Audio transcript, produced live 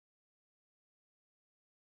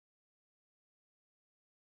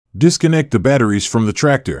Disconnect the batteries from the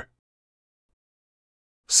tractor.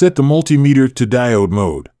 Set the multimeter to diode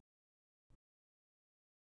mode.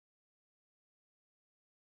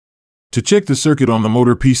 To check the circuit on the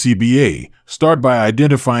motor PCBA, start by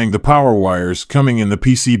identifying the power wires coming in the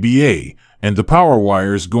PCBA and the power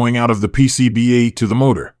wires going out of the PCBA to the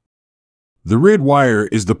motor. The red wire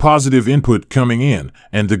is the positive input coming in,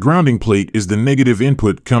 and the grounding plate is the negative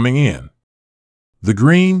input coming in. The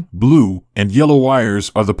green, blue, and yellow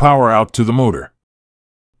wires are the power out to the motor.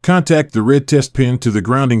 Contact the red test pin to the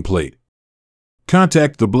grounding plate.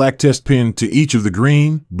 Contact the black test pin to each of the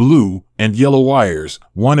green, blue, and yellow wires,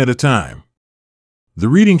 one at a time. The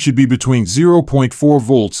reading should be between 0.4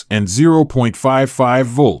 volts and 0.55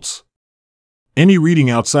 volts. Any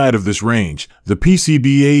reading outside of this range, the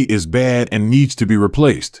PCBA is bad and needs to be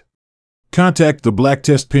replaced. Contact the black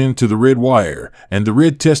test pin to the red wire and the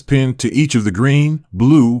red test pin to each of the green,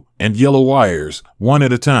 blue, and yellow wires, one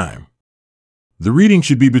at a time. The reading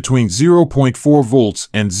should be between 0.4 volts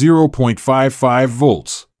and 0.55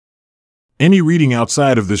 volts. Any reading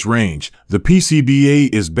outside of this range, the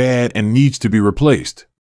PCBA is bad and needs to be replaced.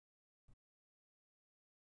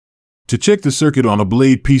 To check the circuit on a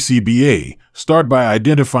blade PCBA, start by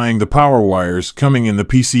identifying the power wires coming in the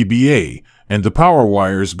PCBA and the power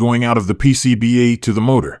wires going out of the PCBA to the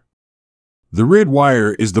motor. The red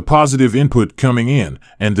wire is the positive input coming in,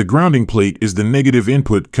 and the grounding plate is the negative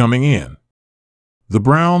input coming in. The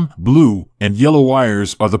brown, blue, and yellow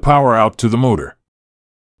wires are the power out to the motor.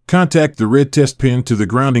 Contact the red test pin to the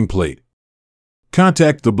grounding plate.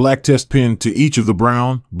 Contact the black test pin to each of the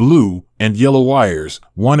brown, blue, and yellow wires,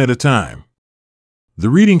 one at a time. The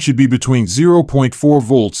reading should be between 0.4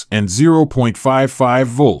 volts and 0.55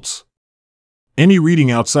 volts. Any reading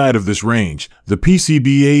outside of this range, the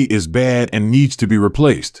PCBA is bad and needs to be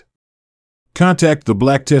replaced. Contact the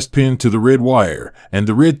black test pin to the red wire and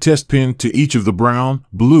the red test pin to each of the brown,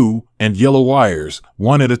 blue, and yellow wires,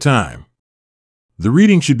 one at a time. The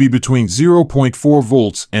reading should be between 0.4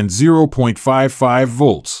 volts and 0.55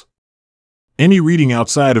 volts. Any reading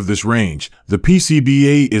outside of this range, the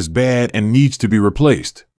PCBA is bad and needs to be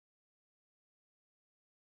replaced.